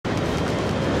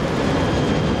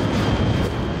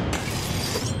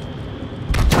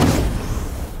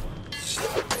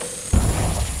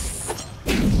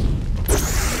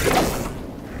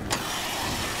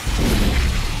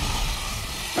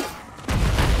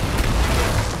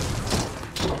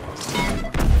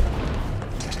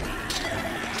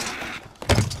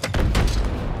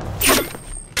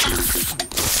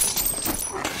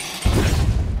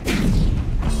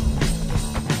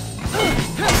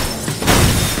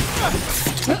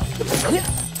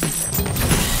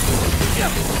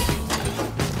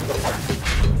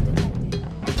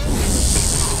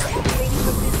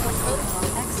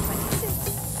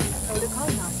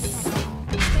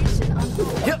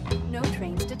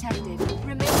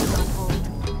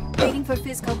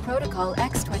Physical Protocol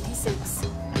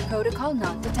X-26. Protocol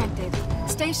not detected.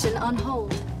 Station on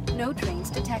hold. No trains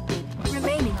detected.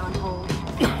 Remaining on hold.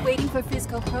 Waiting for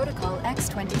Physical Protocol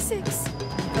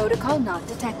X-26. Protocol not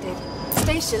detected.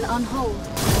 Station on hold.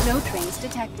 No trains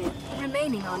detected.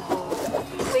 Remaining on hold.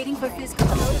 Waiting for Physical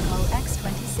Protocol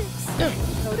X-26.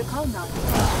 Protocol not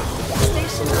detected.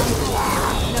 Station on hold.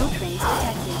 No trains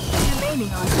detected.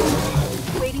 Remaining on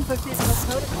hold. Waiting for Physical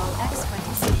Protocol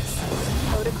X-26.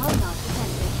 Protocol not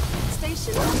detected.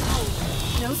 Station on hold.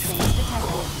 No trains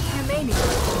detected. Remaining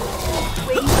on hold.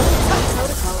 Waiting for Physical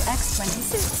Protocol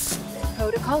X-26.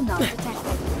 Protocol not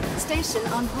detected. Station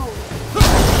on hold. Remaining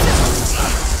on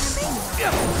hold.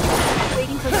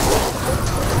 Waiting for Physical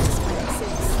Protocol X-26.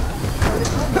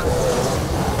 Protocol not detected.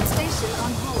 Station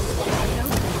on hold. No trains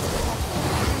detected.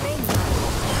 Remaining on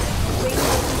hold.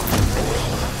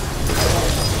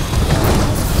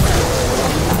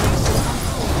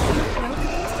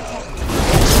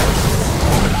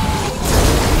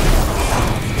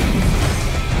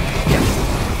 Waiting for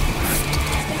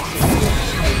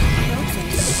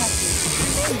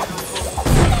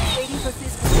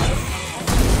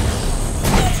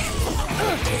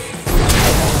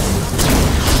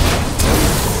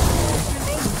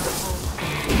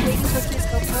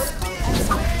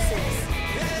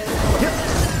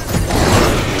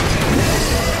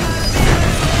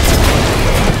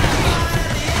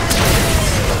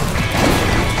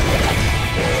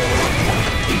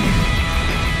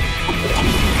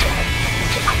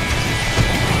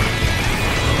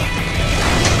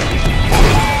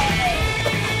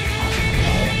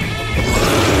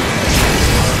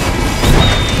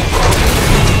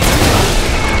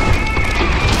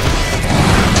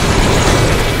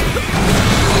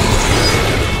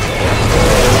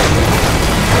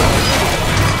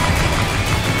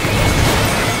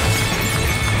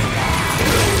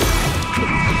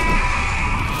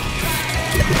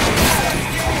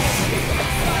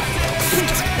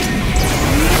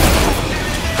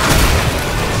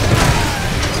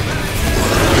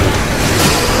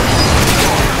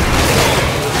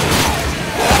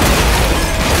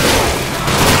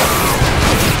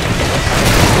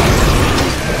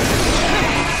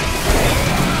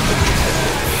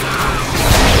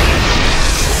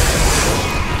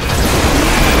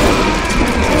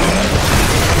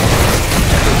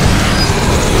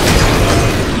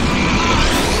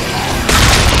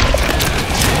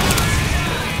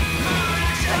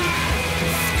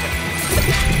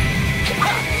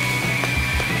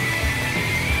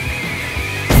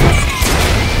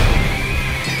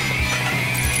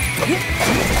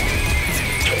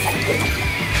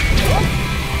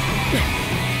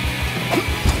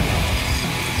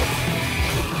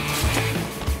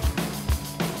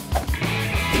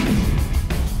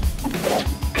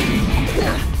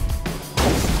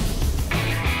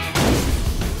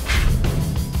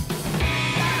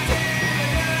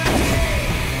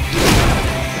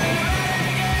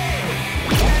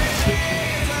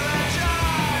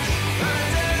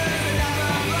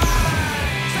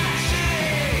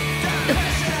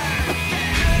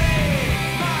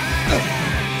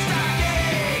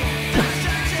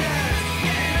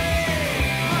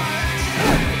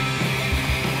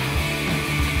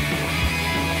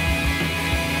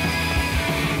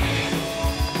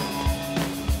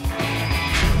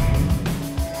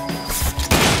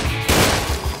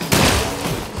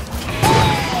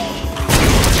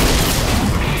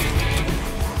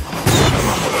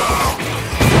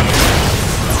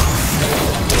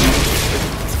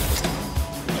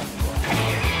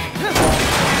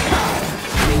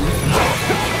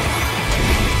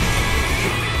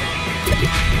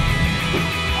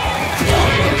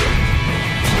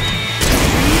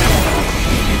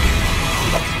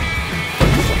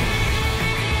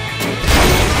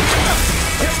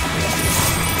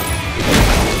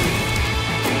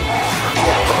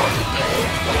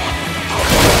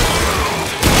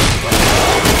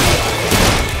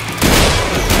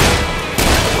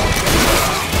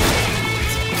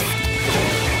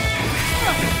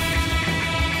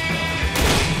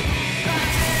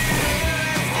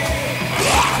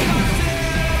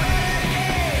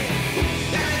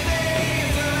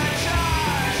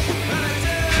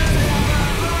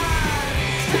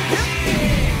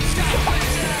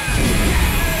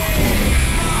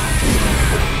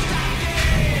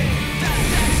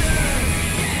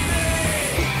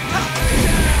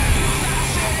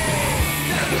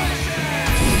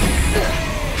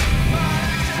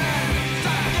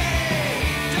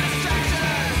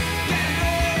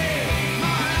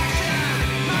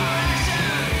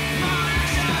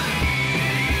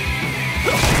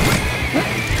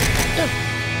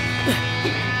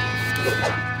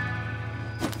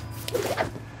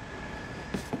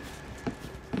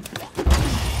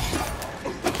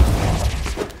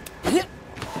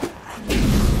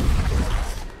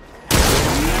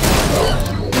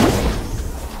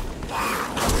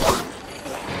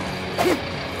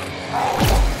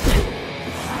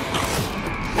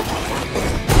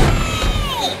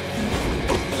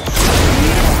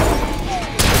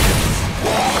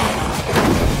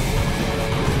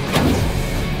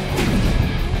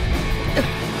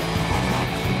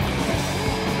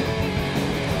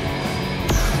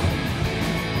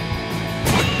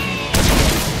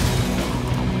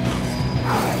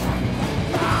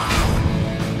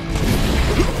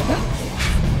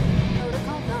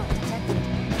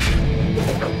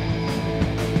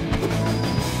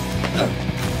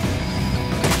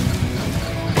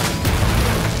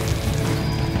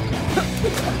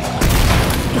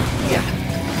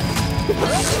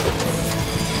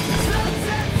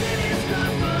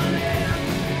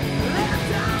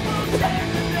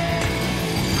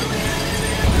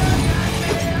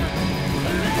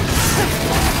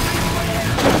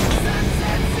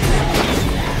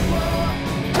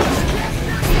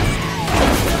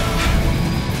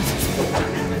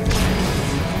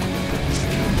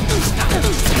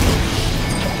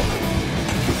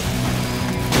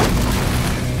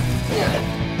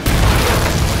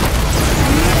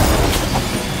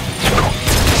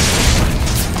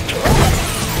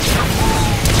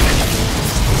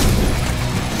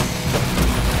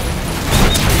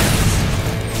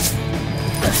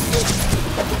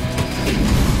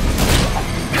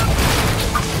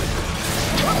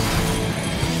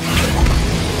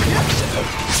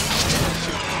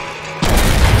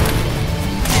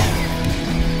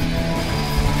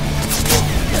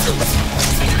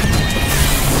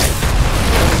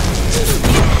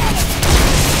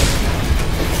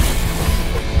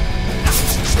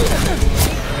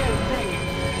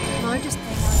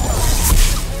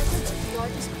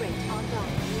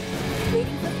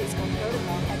Fisco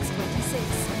Protocol X-26.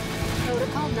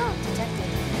 Protocol not detected.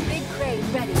 Big crane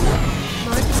ready.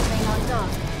 Largest crane on dock.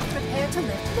 Prepare to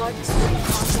lift largest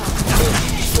crate on dock.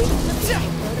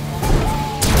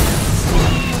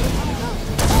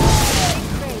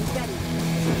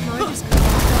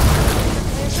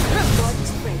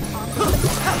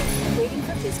 Waiting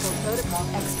for Fisco Protocol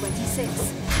X-26.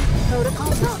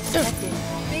 Protocol not detected.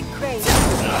 Big crane ready.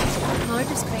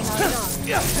 Largest crane on dock.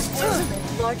 Prepare to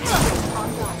lift largest crate on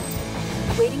dock.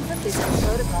 Waiting for Fisco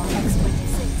Protocol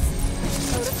X-26.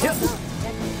 Protocol not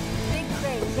detected. Big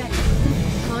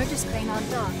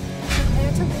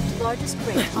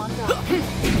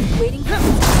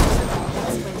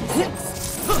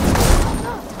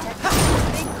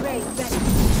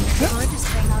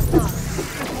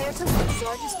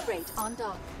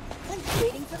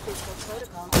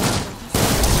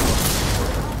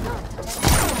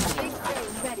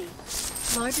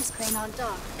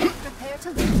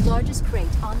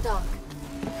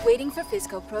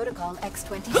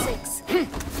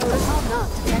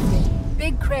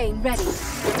crane ready.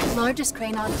 Largest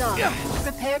crane on dock.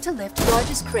 Prepare to lift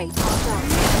largest crate on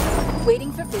dock.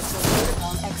 Waiting for Fiscal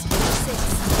Protocol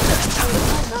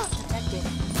X-26. Not detected.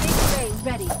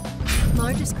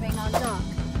 Largest crane on dock.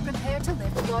 Prepare to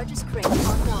lift largest crate on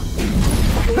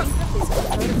dock. Waiting for Fiscal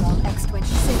Protocol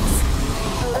X-26.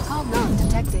 Protocol not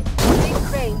detected.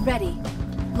 Crane ready.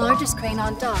 Largest crane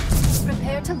on dock.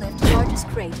 Prepare to lift largest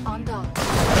crate on dock.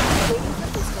 Waiting for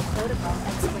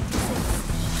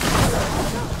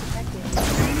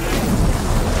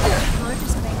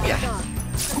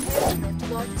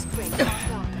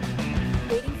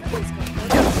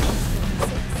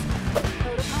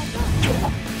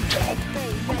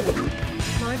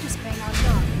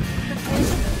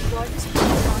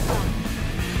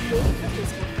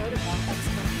Fiscal Protocol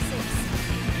X-26.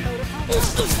 Protocol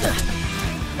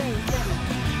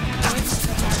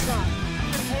not detected.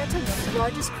 Prepare to lift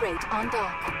largest crate on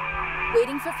dock.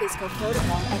 Waiting for Fiscal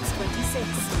Protocol X-26.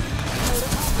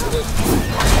 Protocol not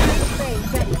crane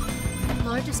ready.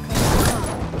 Largest crate on dock.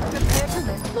 Prepare to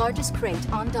lift largest crate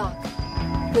on dock.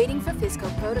 Waiting for Fiscal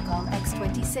Protocol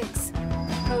X-26.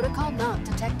 Protocol not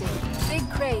detected. Big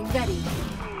crane ready.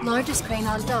 Largest crane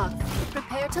on dock.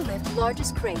 Prepare to lift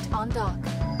largest crate on dock.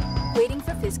 Waiting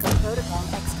for Fiscal Protocol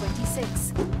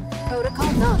X-26.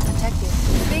 Protocol not detected.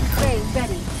 Big crane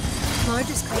ready.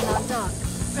 Largest crane on dock.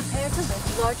 Prepare to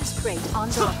lift largest crate on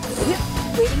dock.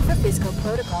 Waiting for Fiscal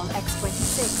Protocol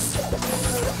X-26.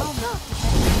 Protocol not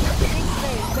detected. Big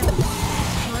crane ready.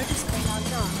 Largest crane on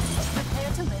dock.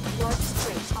 Prepare to lift largest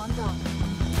crate on dock.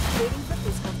 Waiting for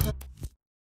Fiscal Protocol.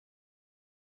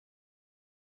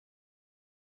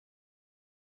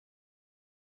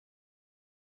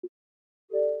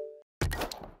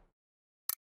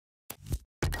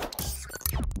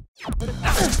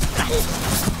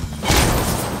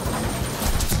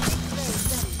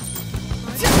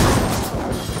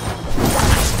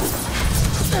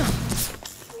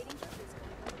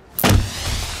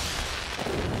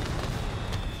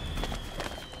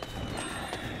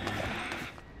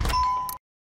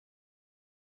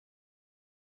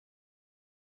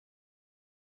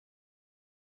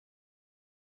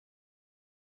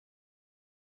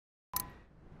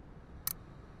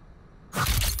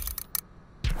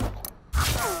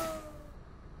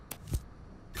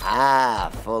 Ah,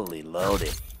 fully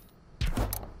loaded.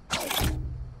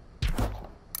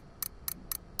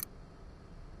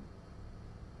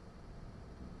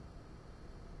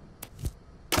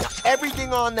 Now,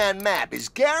 everything on that map is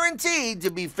guaranteed to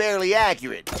be fairly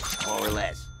accurate, more or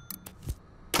less.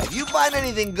 If you find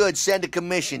anything good, send a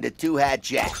commission to Two Hat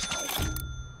Jack.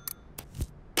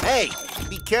 Hey,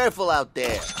 be careful out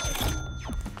there.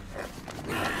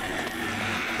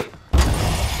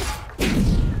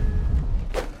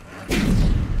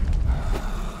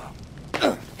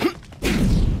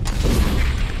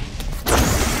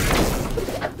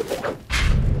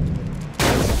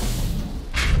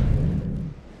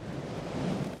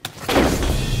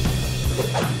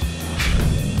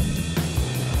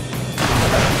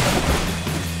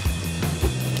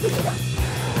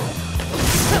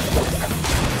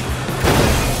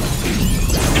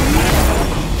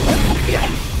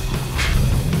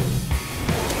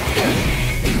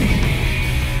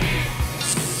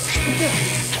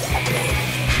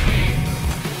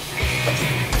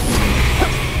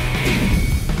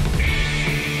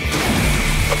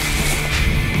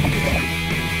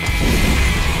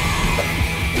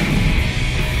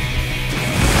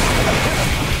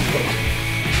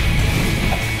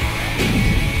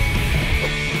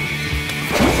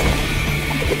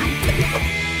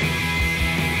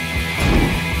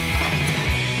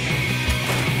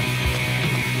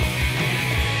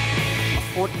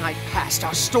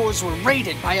 Our stores were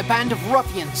raided by a band of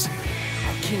ruffians.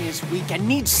 Our king is weak and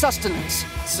needs sustenance.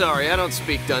 Sorry, I don't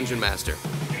speak Dungeon Master.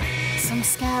 Some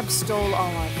scabs stole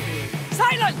all our food.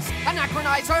 Silence,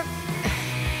 anachronizer!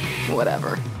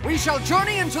 Whatever. We shall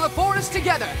journey into the forest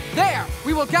together. There,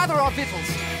 we will gather our victuals.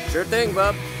 Sure thing,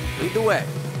 bub. Lead the way.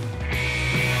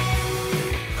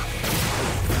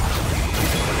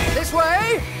 This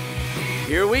way!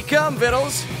 Here we come,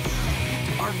 Vittles.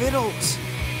 Our victuals.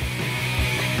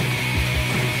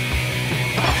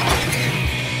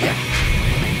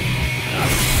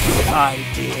 My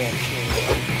dear king,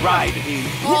 ride me.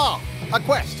 Ah, a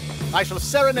quest. I shall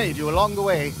serenade you along the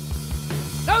way.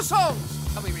 No souls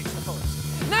till we reach the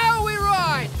forest. Now we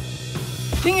ride!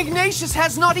 King Ignatius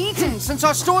has not eaten since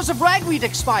our stores of ragweed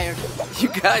expired. You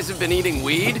guys have been eating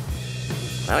weed?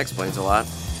 That explains a lot.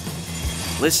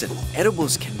 Listen,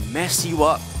 edibles can mess you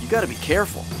up. You gotta be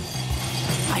careful.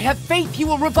 I have faith he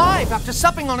will revive after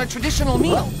supping on a traditional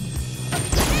meal.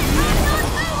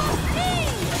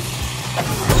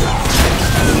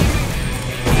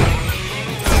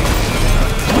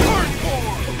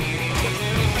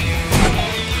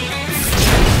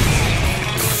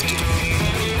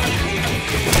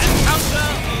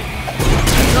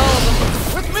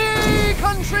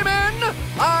 Countrymen,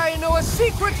 I know a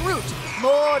secret route.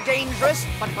 More dangerous,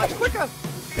 but much quicker.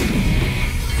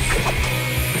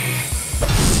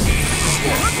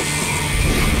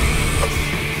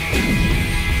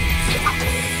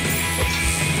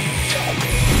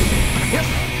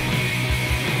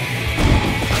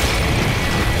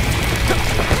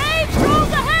 Hey,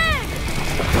 trolls ahead!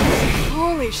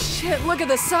 Holy shit, look at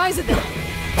the size of them.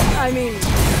 I mean,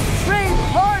 trade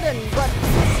pardon, but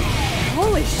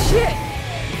holy shit.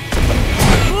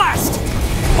 Blast!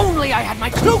 Only I had my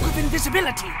cloak of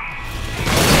invisibility!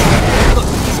 Look,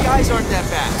 these guys aren't that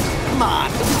bad. Come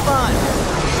on, it's fun.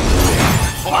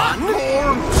 Fun?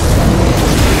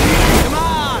 Come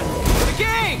on, for the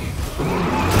king!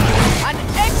 An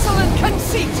excellent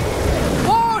conceit!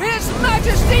 For His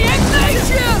Majesty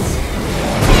Ignatius!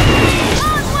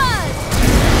 Onward!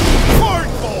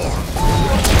 Hardcore!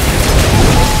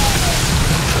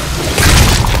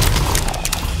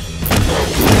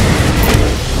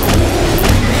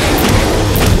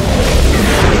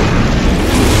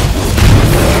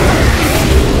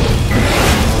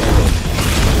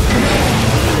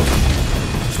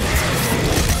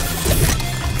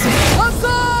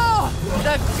 Huzzah!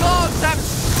 The gods have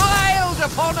smiled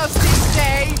upon us this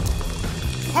day!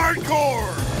 Hardcore!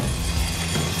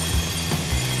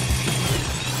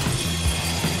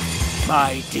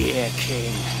 My dear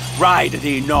king, ride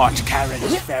thee not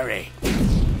Karen's ferry.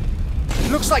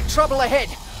 Looks like trouble ahead.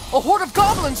 A horde of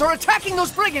goblins are attacking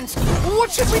those brigands.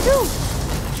 What should we do?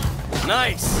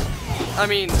 Nice. I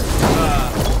mean,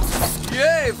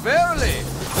 Yea, verily.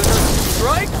 Let us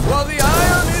strike while the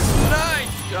iron is night.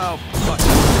 Oh, fuck.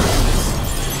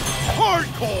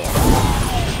 Hardcore!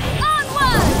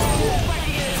 Onward!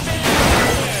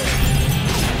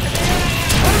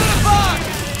 Under the box!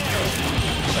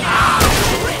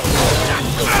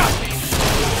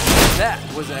 That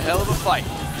was a hell of a fight.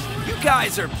 You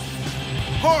guys are...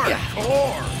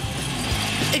 Hardcore!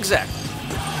 Exactly.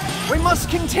 We must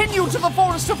continue to the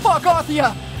forest of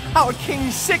Fargarthia. Our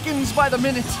king sickens by the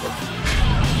minute.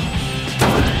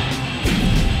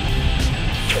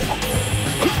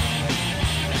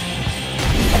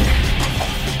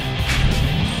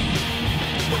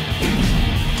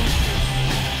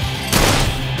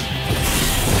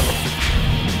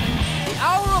 The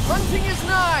hour of hunting is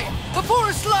nigh. The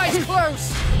forest lies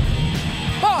close.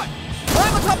 Bard,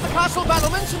 climb atop the castle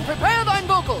battlements and prepare thine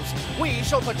vocals. We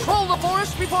shall patrol the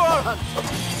forest before our hunt.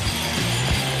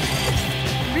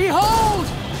 Behold,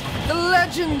 the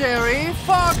legendary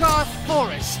Fargarth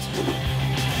Forest.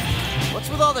 What's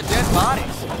with all the dead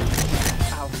bodies?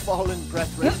 Our fallen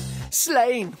brethren,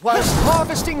 slain whilst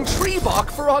harvesting tree bark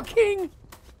for our king.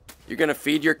 You're gonna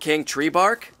feed your king tree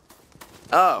bark?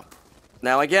 Oh,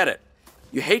 now I get it.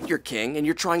 You hate your king and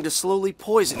you're trying to slowly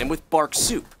poison him with bark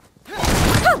soup.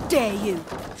 How dare you!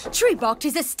 Tree bark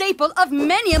is a staple of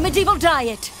many a medieval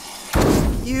diet.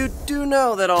 You do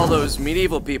know that all those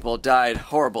medieval people died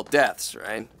horrible deaths,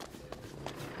 right?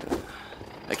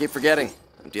 I keep forgetting.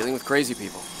 I'm dealing with crazy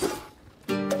people.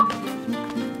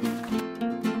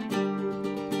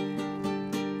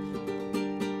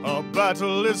 Our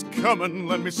battle is coming,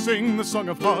 let me sing the song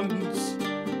of Hans.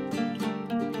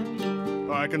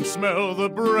 I can smell the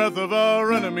breath of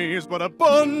our enemies, but a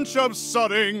bunch of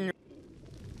sodding.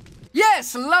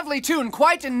 Yes, lovely tune,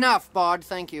 quite enough, Bard,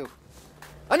 thank you.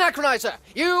 Anachronizer,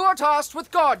 you are tasked with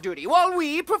guard duty while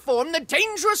we perform the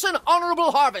dangerous and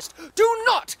honorable harvest. Do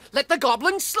not let the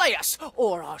goblins slay us,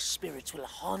 or our spirits will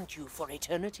haunt you for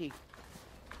eternity.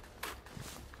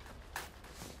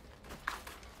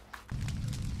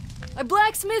 I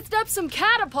blacksmithed up some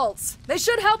catapults. They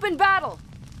should help in battle.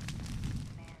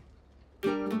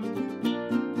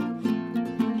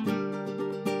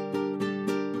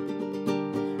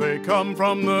 They come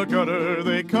from the gutter,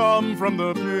 they come from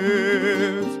the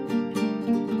pit.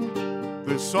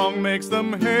 This song makes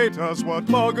them hate us, what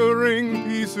buggering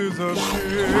pieces of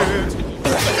shit.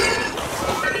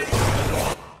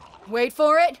 Wait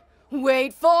for it.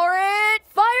 Wait for it.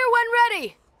 Fire when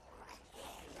ready.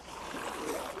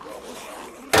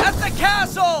 At the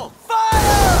castle!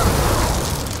 Fire!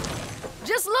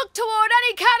 Just look toward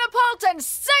any catapult and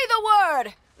say the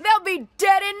word. They'll be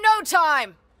dead in no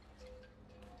time.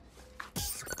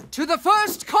 To the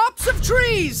first copse of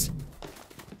trees!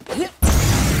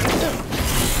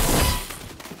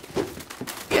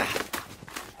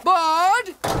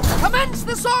 Bard, commence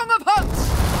the Song of Hunts!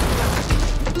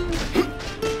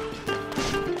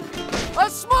 A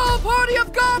small party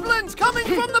of goblins coming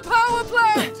from the power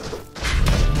plant!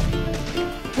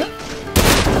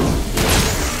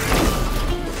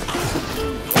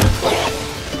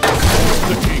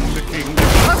 The king,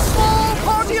 A small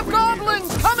party of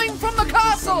goblins coming from the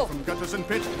castle! from gutters and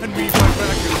pit, and we fight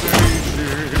back as they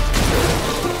did.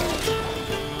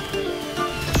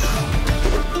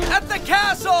 At the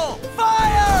castle!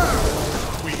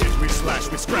 Fire! We hit, we slash,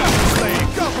 we scrap, we slay.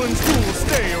 Goblins, fools,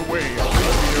 stay away. On the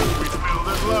earth we spill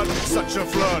their blood, such a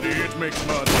flood, it makes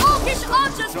mud. Orcish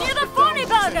archers near the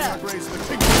Forneyburger! Embrace the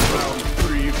king's crown.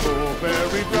 3, 4,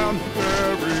 buried round,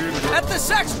 buried round. At the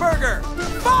Sexburger!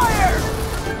 Fire!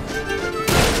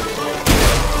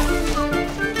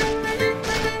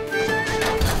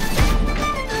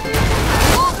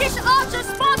 Orcish archers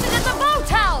spotted at the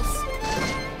boathouse!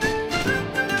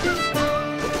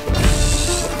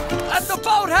 At the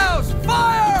boathouse!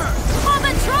 Fire! For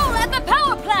the troll at the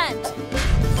power plant!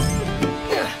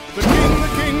 The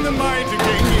king, the mighty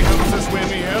king, he helps us when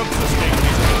he helps us king.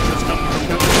 His legions come from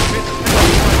the pit, and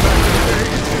we fight back as they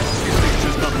did. His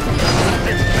legions come from the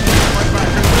pit, and we fight back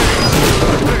as they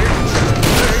did.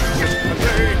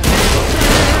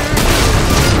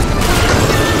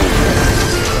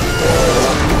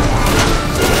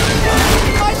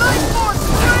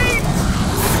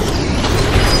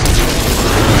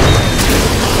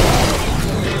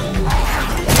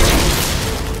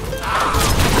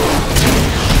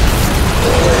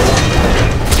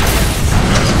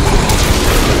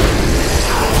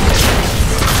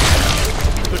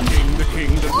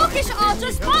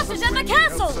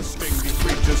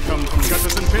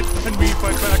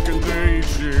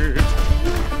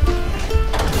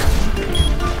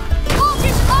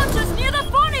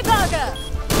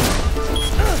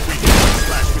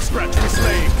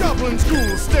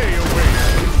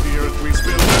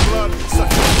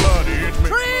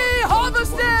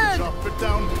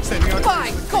 Sending out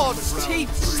By God's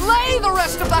teeth, slay the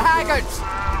rest of the haggards!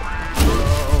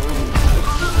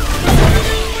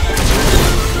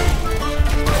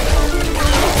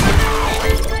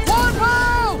 One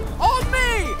ho! On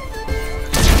me!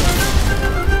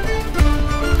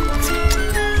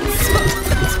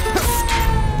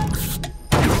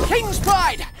 King's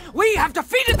Pride! We have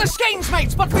defeated the Skanes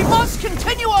mates, but we must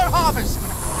continue our harvest!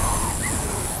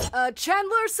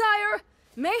 Chandler, sire?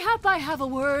 Mayhap I have a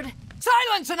word?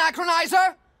 Silence,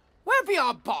 Anachronizer! Where be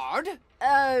our bard?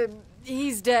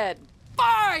 He's dead.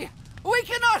 Fie! We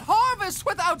cannot harvest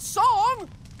without song!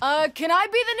 Can I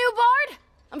be the new bard?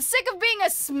 I'm sick of being a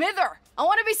smither. I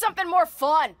want to be something more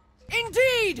fun.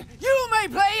 Indeed! You may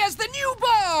play as the new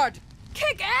bard!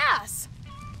 Kick ass!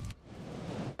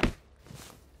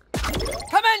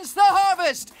 Commence the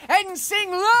harvest, and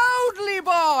sing loudly,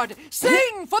 bard!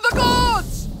 Sing for the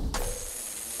gods!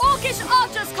 Orcish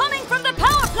archers coming from the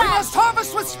power We plant! must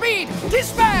harvest with speed,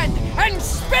 disband, and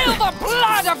spill the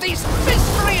blood of these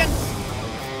miscreants!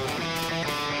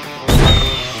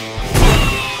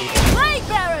 Flag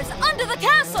bearers under the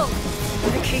castle!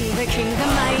 The king, the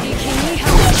mighty king, he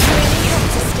helps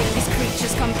to stay. These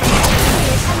creatures come from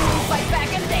and we fight back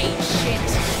and they ain't shit.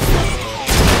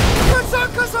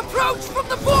 Berserkers approach from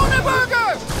the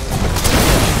Borneberger!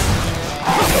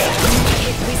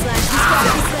 We slash, we stab,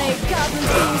 we slay, goblins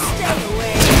do stay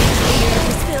away.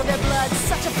 We spill their blood,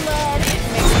 such a flood, it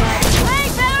makes my flag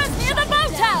bearers near the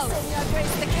boathouse! Sing our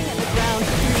grace, the king of the ground,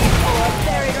 3, 4,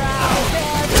 buried round,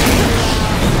 buried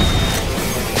round.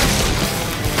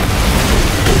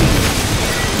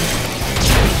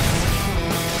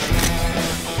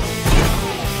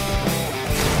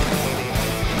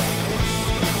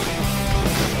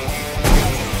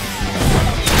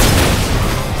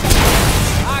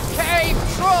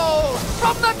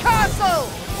 From the castle!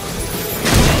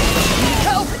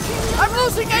 Help! I'm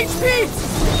losing HP!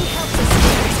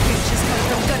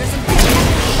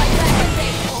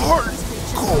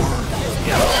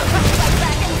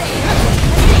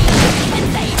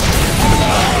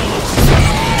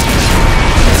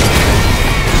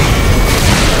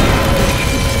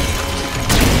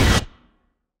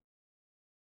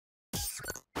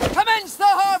 Commence the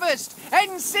harvest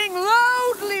and sing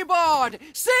loudly, bard!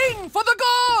 Sing for the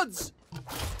gods!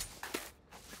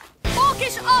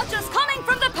 Orcish archers coming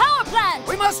from the power plant!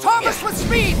 We must harvest with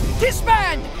speed,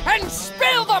 disband, and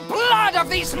spill the blood of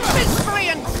these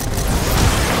miscreants!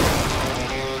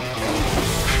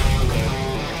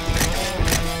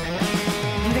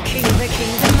 The king,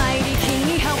 the mighty king,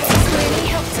 he helps us win, he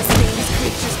helps us sing. These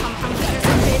creatures come from gutters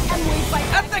and pit, and we fight.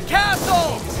 At the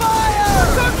castle! Fire!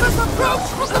 Berserkers approach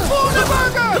from the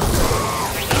Borneberger!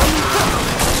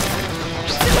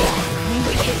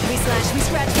 We hit, we slash, we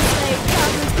scratch, we slay,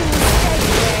 goblins do stay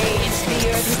away. It's the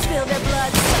earth, we spill their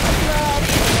blood, suck the blood,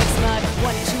 it makes mud.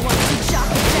 1, 2, 1, 2, chop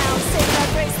it down, save our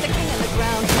grace, the king of the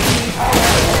ground.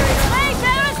 Flag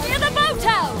bearers near the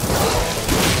boathouse!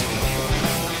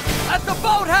 At the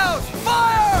boathouse!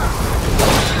 Fire!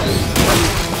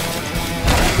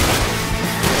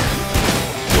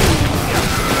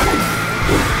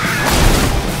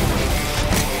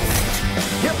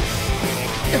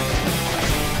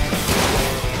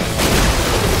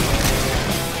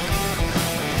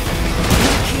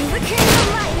 The king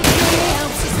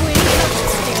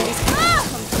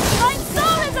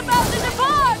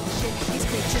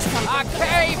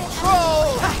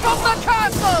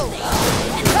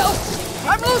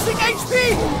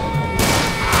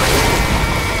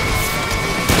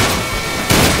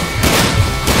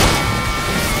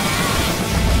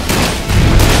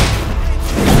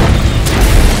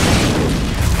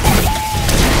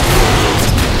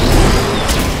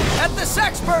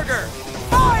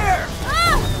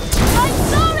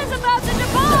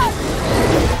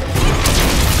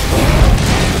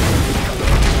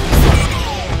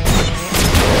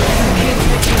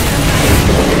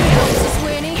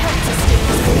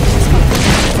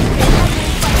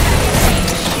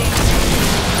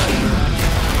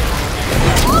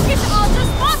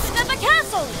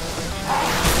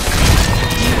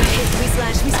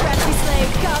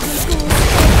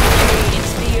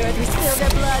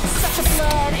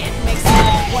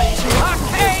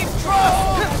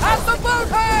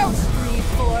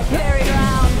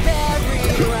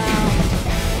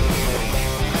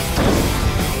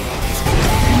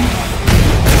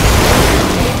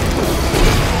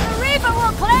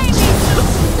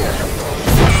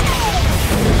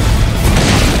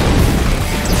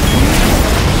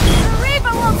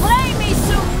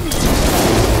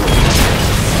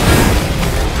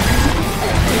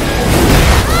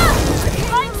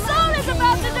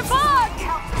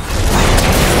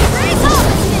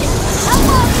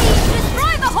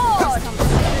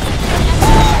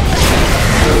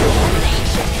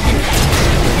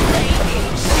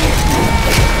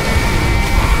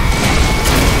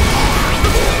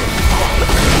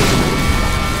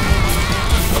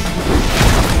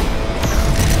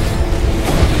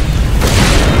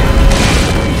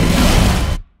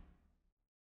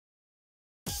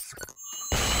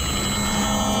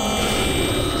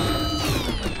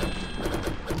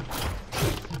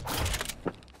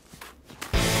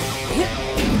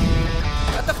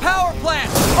power plant!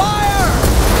 Fire!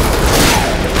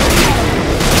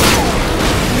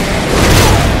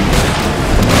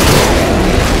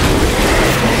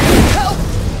 Help!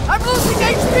 I'm losing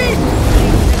HP!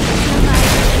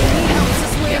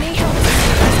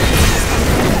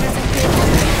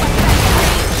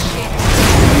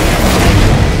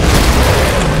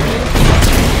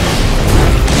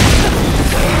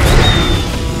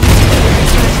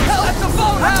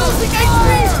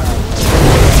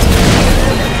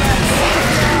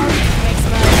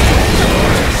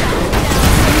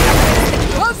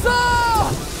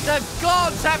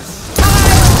 Have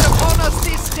smiled upon us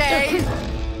this day!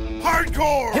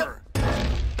 Hardcore!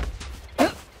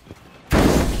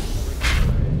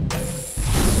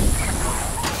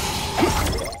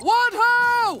 What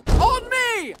ho! On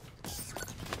me!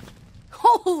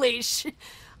 Holy sh...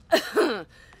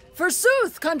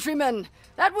 Forsooth, countrymen!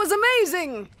 That was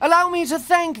amazing! Allow me to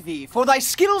thank thee for thy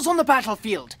skills on the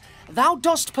battlefield. Thou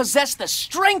dost possess the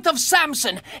strength of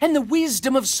Samson and the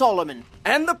wisdom of Solomon.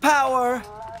 And the power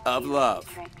of love.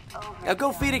 Now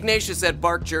go feed Ignatius that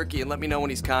bark jerky and let me know when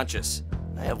he's conscious.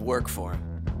 I have work for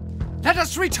him. Let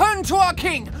us return to our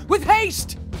king with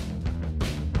haste!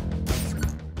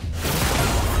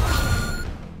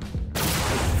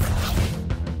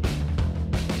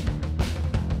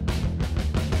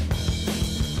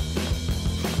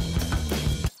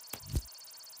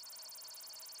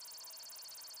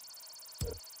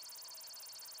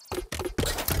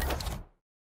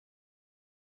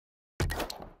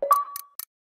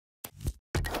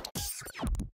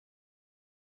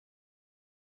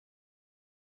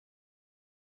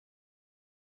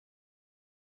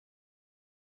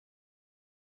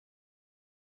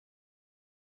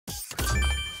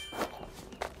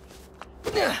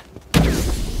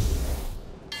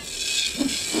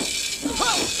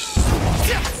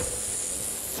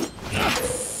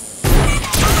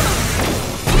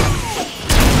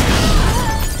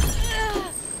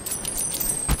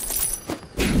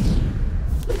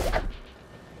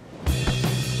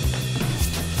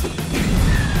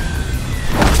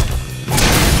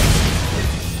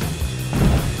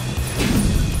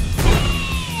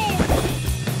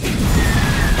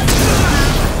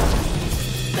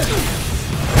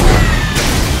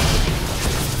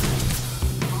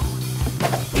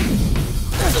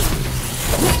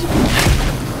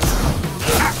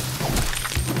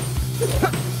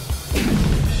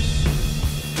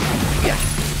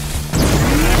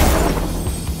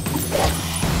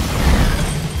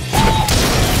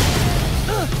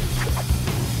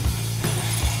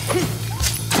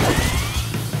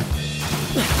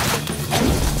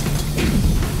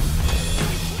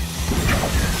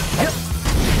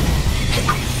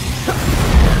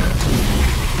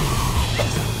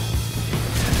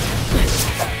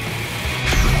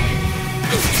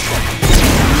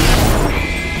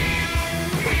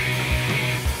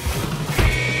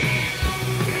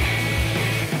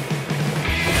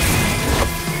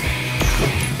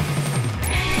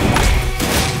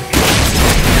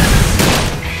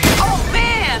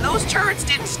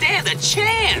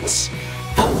 Chance!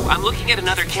 Oh, I'm looking at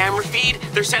another camera feed.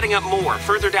 They're setting up more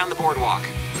further down the boardwalk.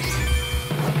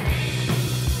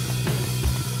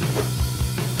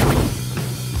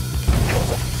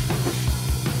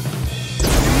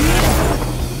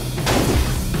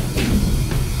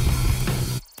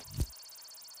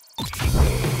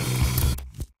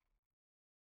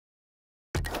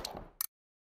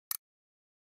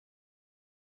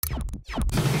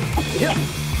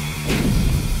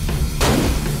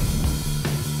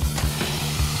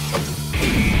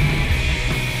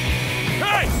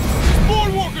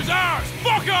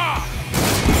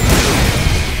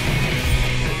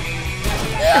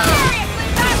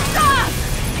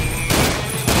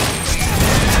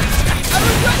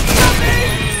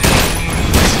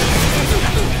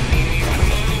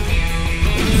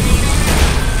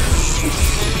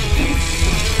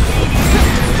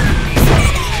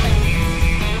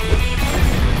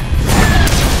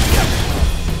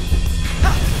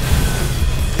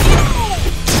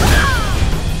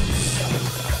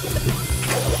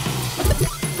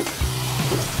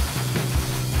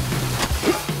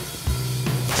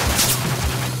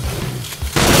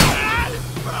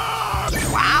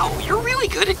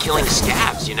 Good at killing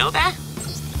scabs, you know that?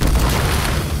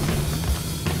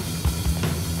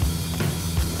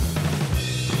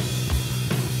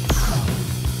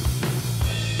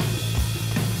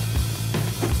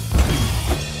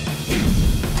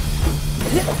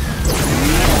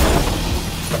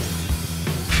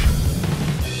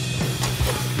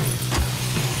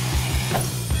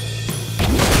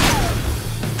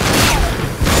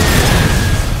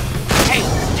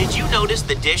 noticed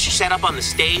the dish set up on the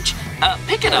stage?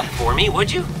 Pick it up for me,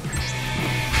 would you?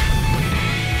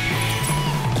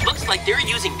 Looks like they're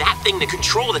using that thing to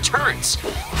control the turrets.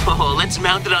 Oh, let's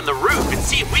mount it on the roof and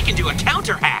see if we can do a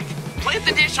counter hack. Plant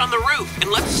the dish on the roof and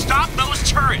let's stop those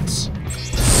turrets.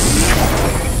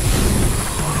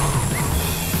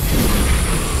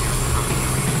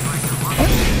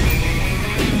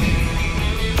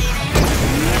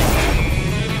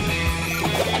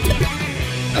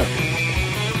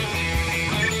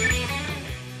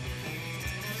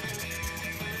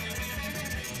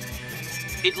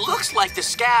 It looks like the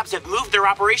scabs have moved their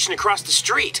operation across the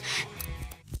street.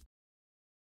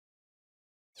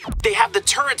 They have the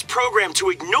turrets programmed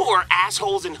to ignore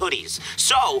assholes in hoodies.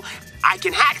 So, I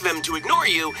can hack them to ignore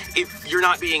you if you're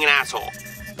not being an asshole.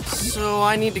 So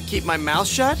I need to keep my mouth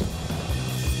shut?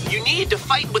 You need to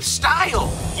fight with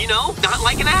style. You know, not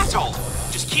like an asshole.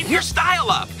 Just keep your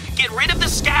style up. Get rid of the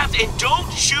scabs and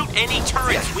don't shoot any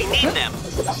turrets. We need them.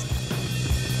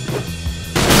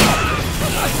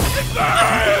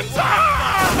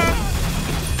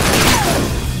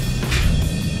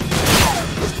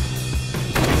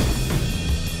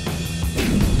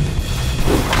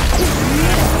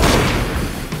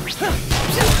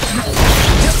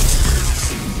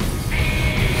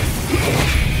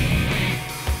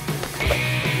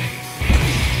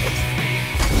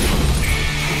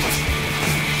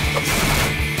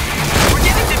 We're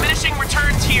getting diminishing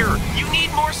returns here. You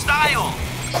need more style.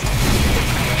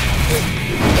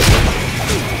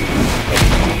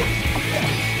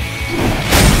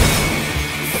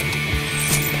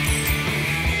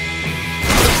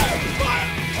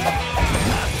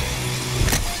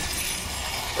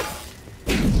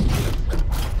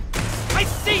 I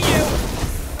see you!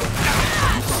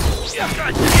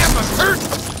 God damn, I'm hurt!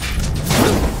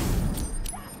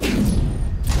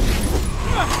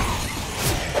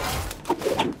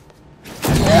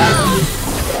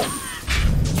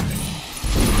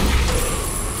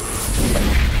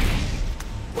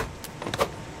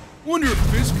 Wonder if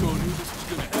Visco knew this was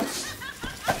gonna happen.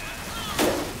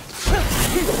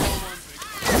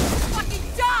 Fucking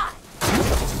die!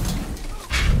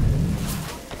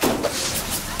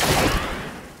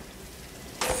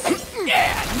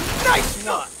 Yeah! Nice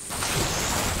one!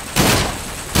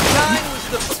 Dying was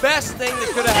the best thing that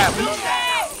could have happened.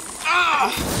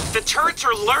 The turrets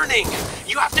are learning.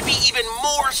 You have to be even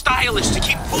more stylish to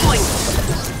keep fooling them.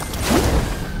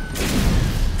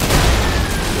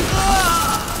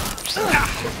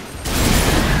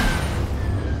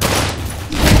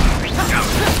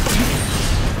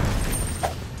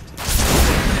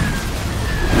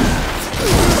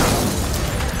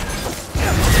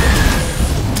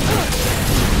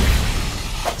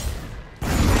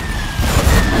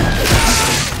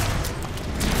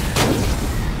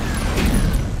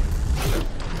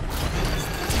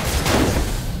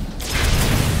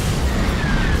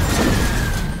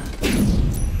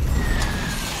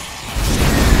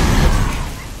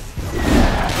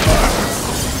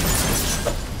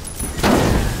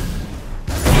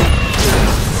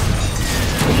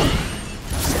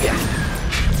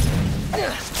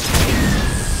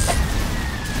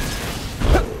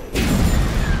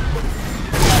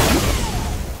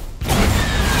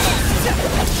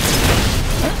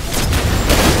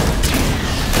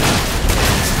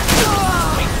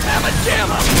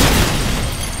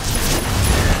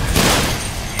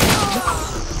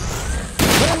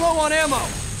 On ammo.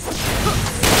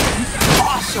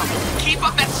 Awesome! Keep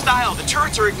up that style. The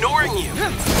turrets are ignoring you.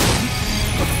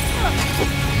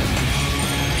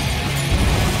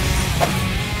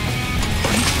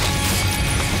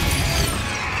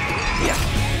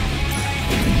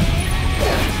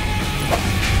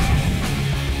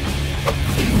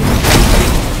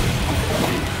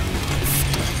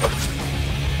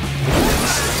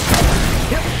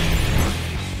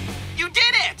 You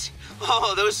did it!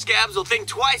 Oh, those scabs will think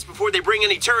twice before they bring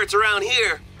any turrets around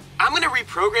here. I'm gonna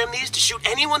reprogram these to shoot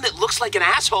anyone that looks like an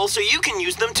asshole so you can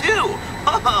use them too.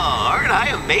 Oh, aren't I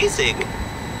amazing?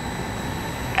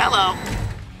 Hello.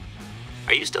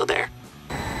 Are you still there?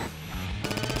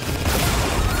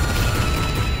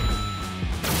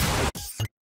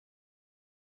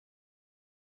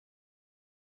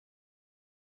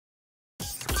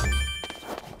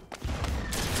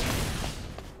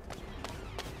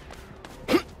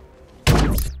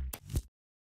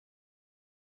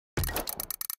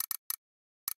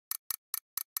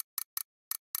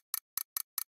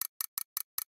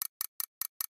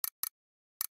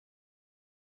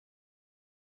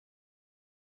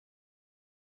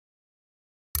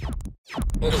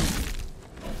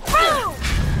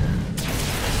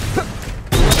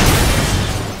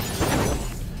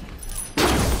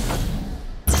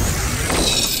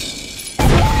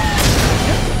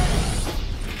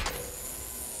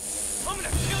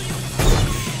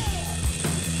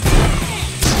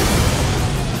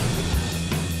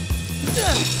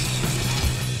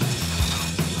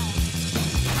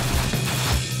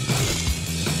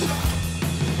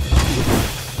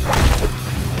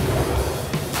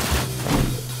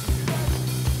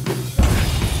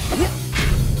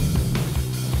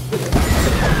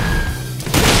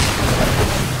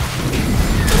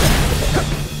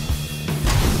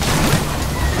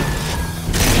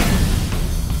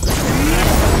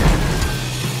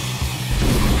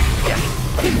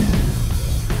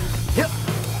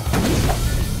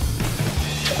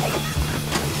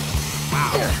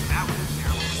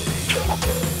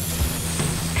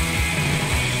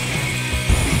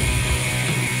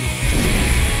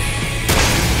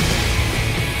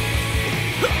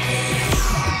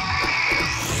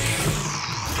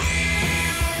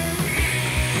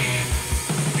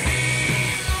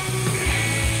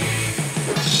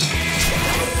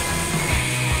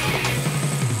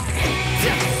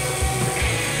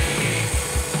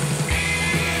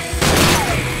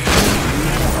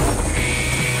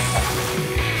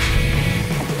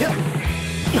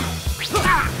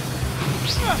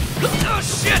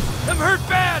 hurt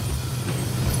bad!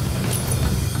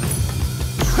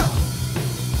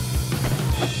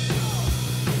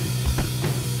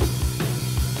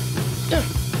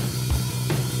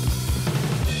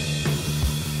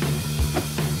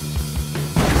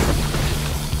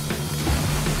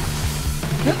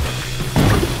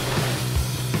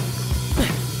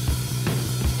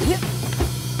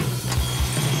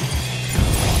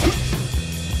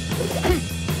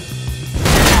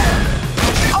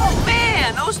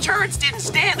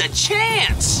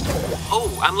 Chance!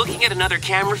 Oh, I'm looking at another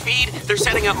camera feed. They're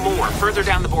setting up more further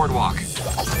down the boardwalk.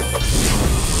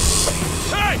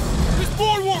 Hey! This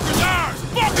boardwalk is ours!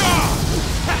 Fuck off!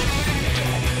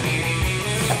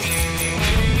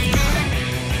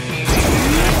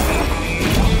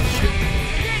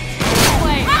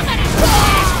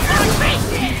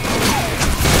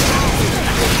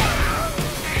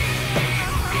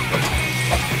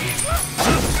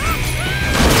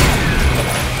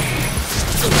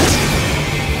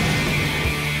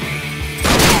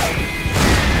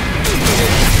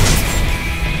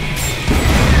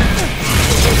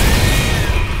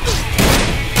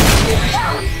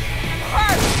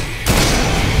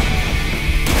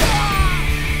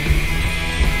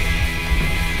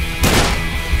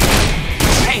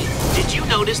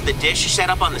 The dish set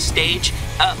up on the stage?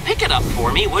 Pick it up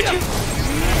for me, would you?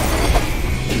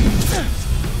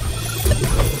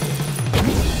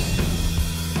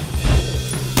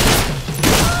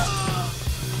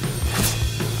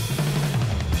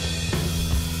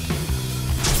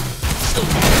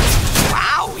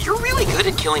 Wow, you're really good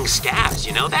at killing scabs,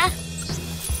 you know that?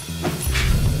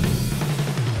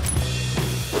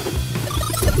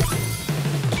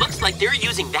 Looks like they're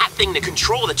using that thing to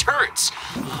control the turrets.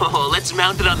 Oh, let's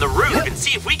mount it on the roof and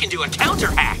see if we can do a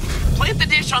counter hack. Plant the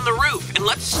dish on the roof and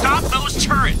let's stop those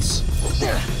turrets.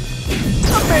 Amazing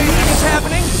is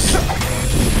happening.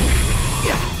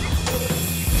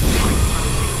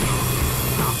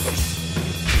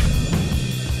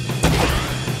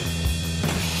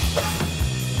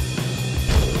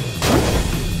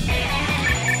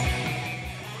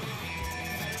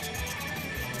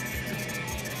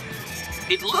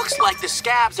 It looks like the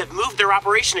scabs have moved their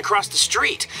operation across the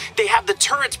street. They have the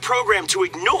turrets programmed to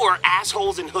ignore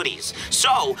assholes in hoodies.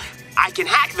 So, I can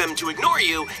hack them to ignore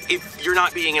you if you're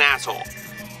not being an asshole.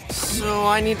 So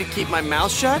I need to keep my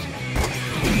mouth shut?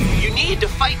 You need to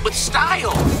fight with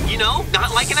style, you know,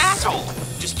 not like an asshole.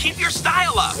 Just keep your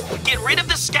style up. Get rid of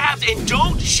the scabs and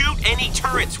don't shoot any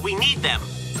turrets. We need them.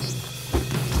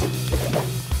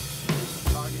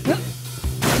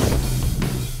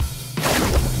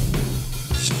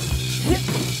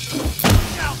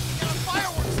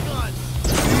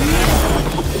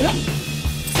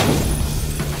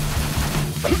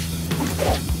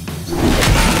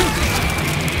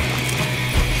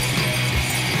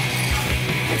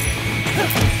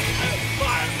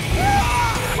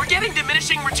 We're getting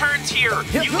diminishing returns here.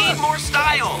 You need more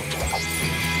style.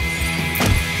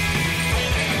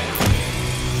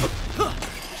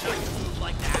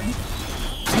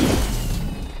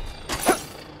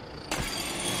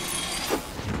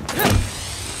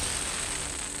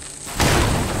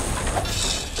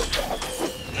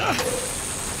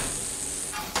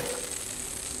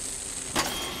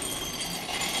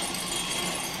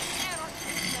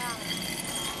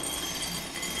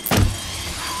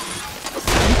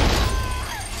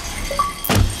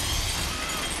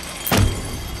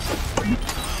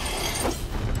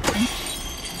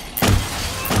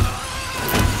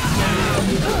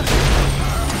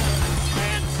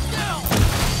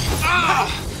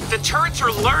 The turrets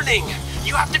are learning.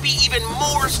 You have to be even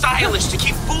more stylish to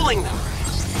keep fooling them.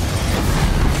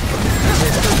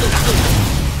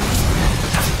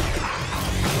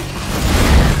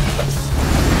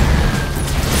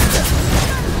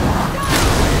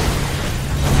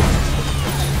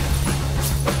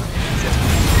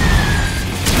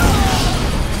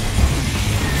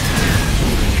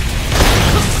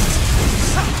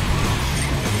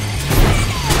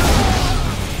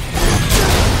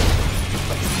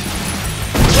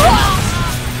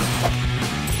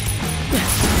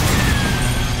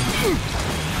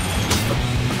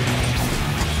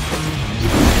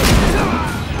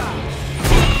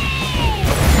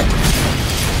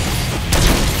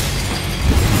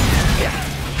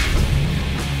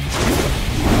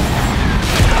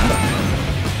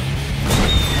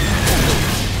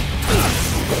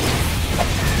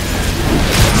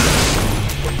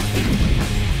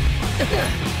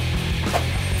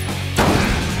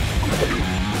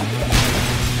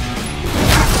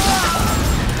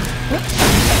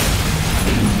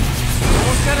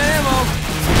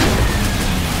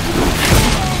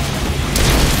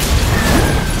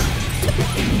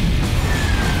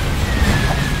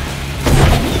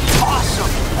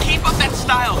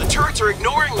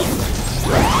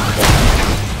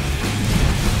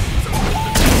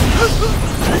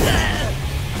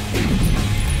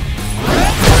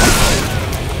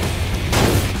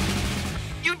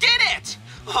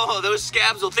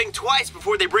 scabs will think twice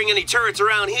before they bring any turrets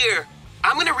around here.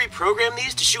 I'm gonna reprogram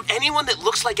these to shoot anyone that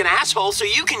looks like an asshole so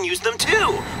you can use them too.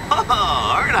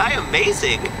 Oh, aren't I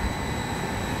amazing?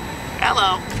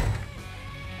 Hello.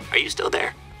 Are you still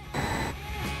there?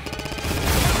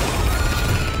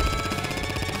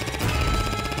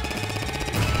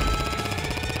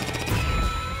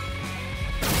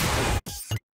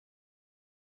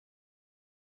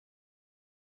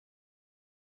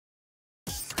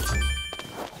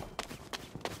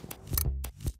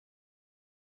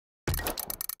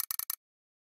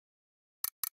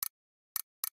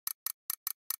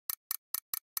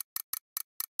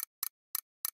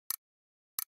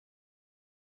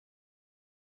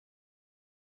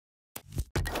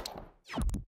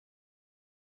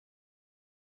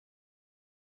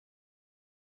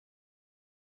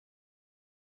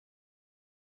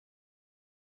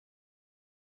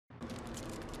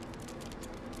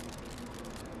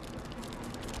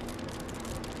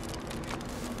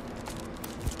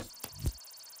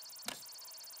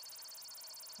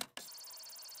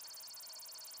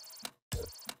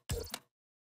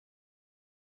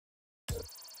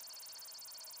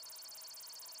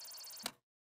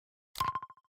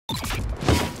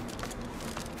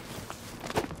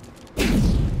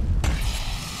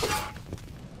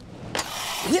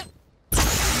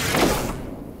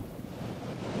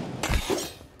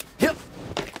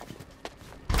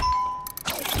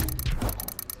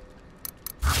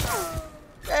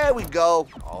 There we go.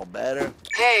 All better.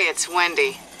 Hey, it's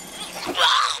Wendy.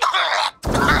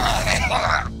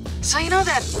 So you know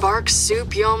that bark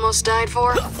soup you almost died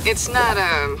for? It's not,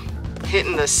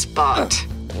 hitting the spot.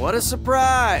 What a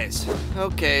surprise!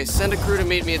 Okay, send a crew to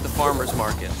meet me at the farmer's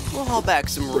market. We'll haul back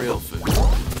some real food.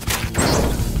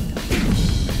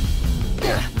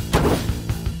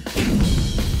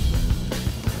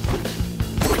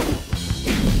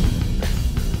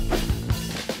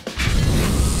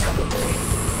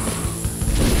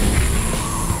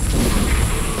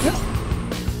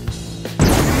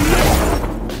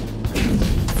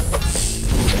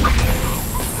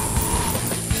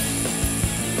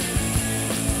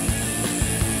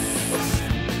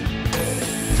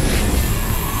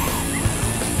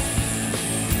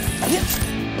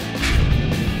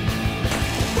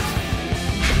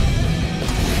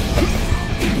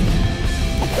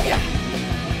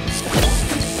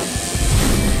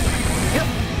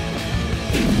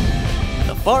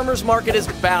 Farmer's market is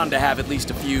bound to have at least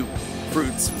a few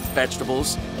fruits,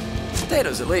 vegetables,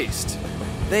 potatoes at least.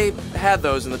 They had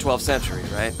those in the 12th century,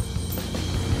 right?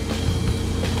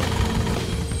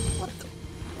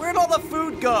 Where'd all the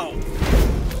food go?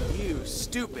 You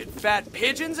stupid fat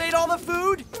pigeons ate all the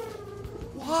food?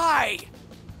 Why?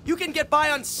 You can get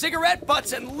by on cigarette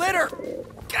butts and litter.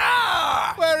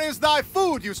 Gah! Where is thy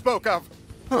food you spoke of?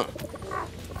 Huh.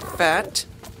 Fat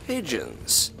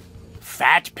pigeons.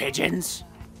 Fat pigeons?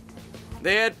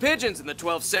 They had pigeons in the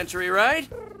 12th century, right?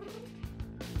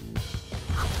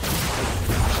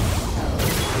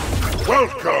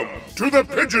 Welcome to the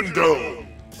Pigeon Dome.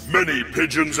 Many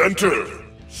pigeons enter.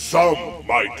 Some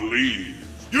might leave.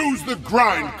 Use the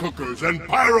grind cookers and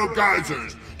pyro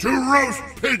geysers to roast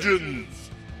pigeons.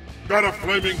 Got a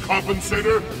flaming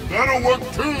compensator? That'll work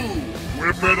too.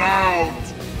 Whip it out.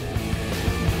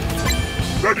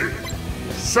 Ready,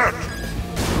 set,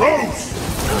 roast.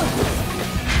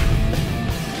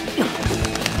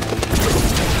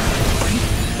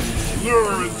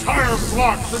 Lure entire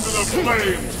flocks into the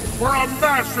flames for a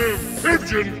massive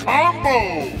pigeon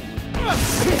combo!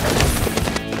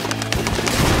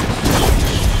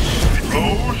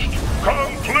 Roast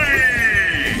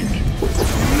complete!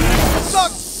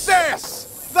 Success!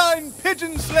 Thine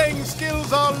pigeon-slaying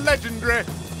skills are legendary.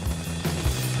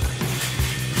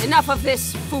 Enough of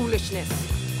this foolishness.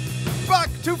 Back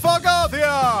to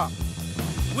Fogarthia!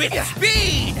 With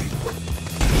speed!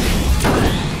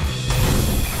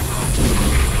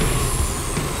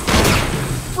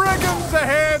 Brigands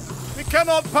ahead! We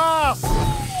cannot pass!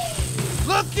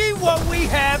 Looky what we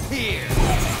have here!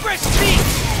 Fresh meat!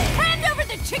 Hand over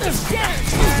the chicken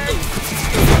dinners!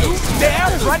 You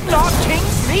dare threaten our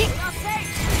king's meat? You're safe.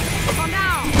 For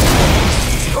now.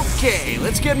 Okay,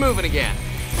 let's get moving again.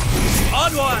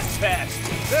 Onward, Pest!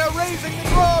 They're raising the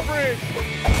drawbridge!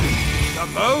 The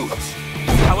moat!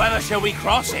 However shall we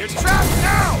cross it? Trapped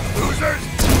now, losers!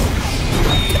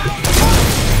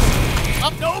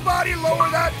 Nobody lower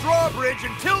that drawbridge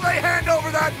until they hand over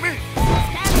that meat!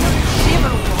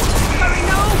 Carry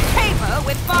no paper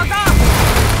with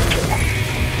Fogarthia.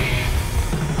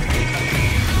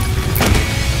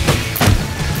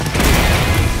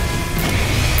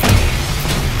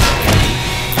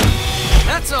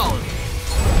 That's all of it.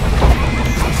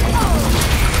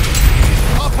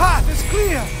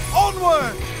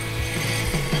 Onward!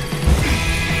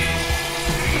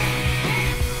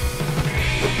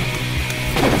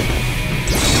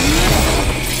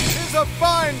 Tis a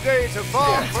fine day to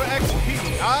farm for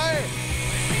XP, aye?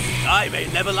 I may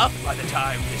level up by the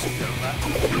time this is over.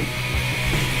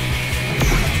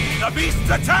 The beasts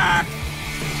attack!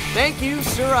 Thank you,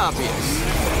 Sir Obvious.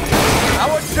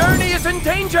 Our journey is in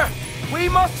danger! We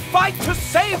must fight to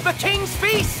save the King's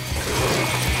Feast!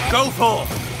 Go forth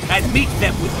and meet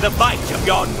them with the might of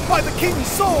yon... By the King's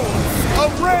sword! A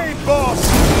raid, boss!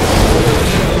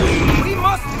 We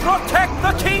must protect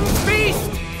the King's Feast!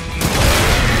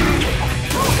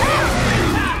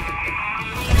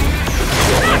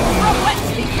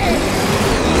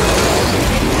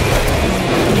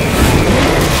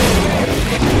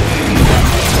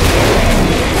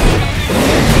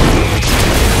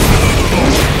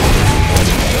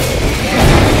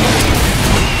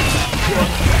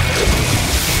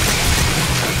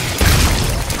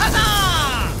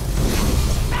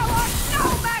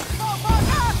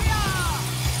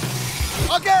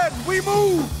 Again, we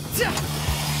move!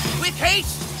 With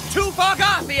haste to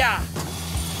Vargathia!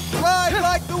 Ride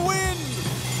like the wind!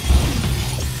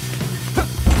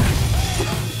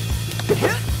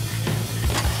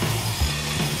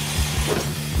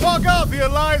 Vargathia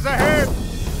lies ahead!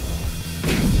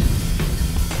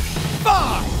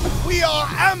 Fire! We are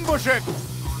ambushing!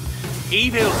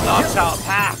 Evil blocks our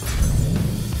path!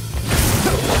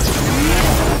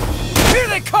 Here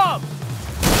they come!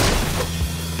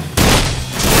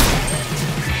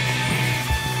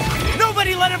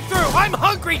 Nobody let him through! I'm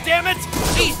hungry, damn it!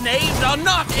 These knaves are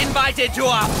not invited to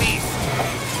our feast!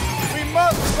 We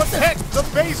must protect the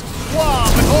base squab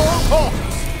at all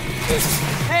costs!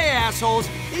 Hey, assholes!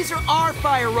 These are our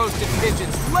fire-roasted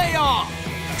pigeons! Lay off!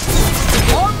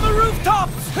 On the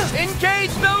rooftops!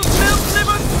 Engage those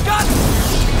milk-livered scuds!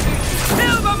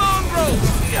 Kill the mongrels!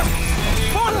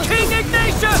 For King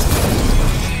Ignatius!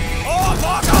 Or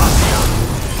Vargathia!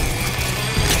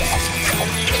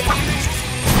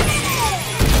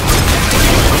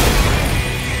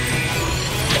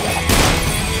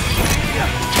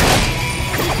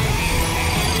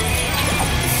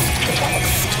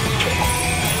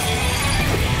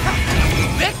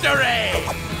 Victory!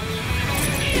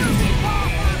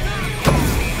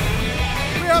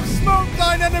 We have smoked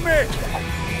thine enemy!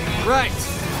 Right.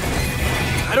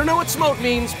 I don't know what smote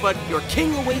means, but your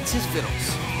king awaits his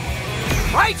victuals.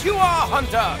 Right you are,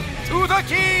 Hunter! To the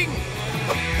king!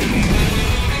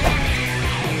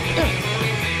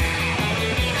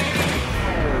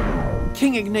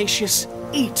 King Ignatius,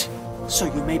 eat, so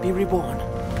you may be reborn.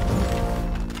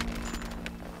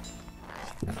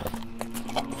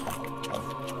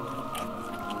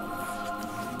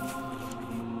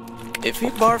 If he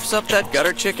barfs up that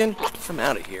gutter chicken, I'm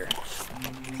out of here.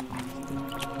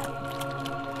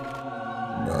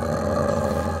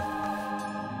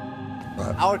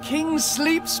 Our king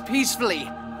sleeps peacefully.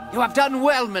 You have done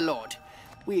well, my lord.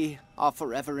 We are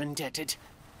forever indebted.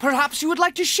 Perhaps you would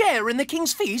like to share in the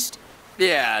king's feast?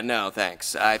 Yeah, no,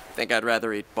 thanks. I think I'd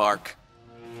rather eat bark.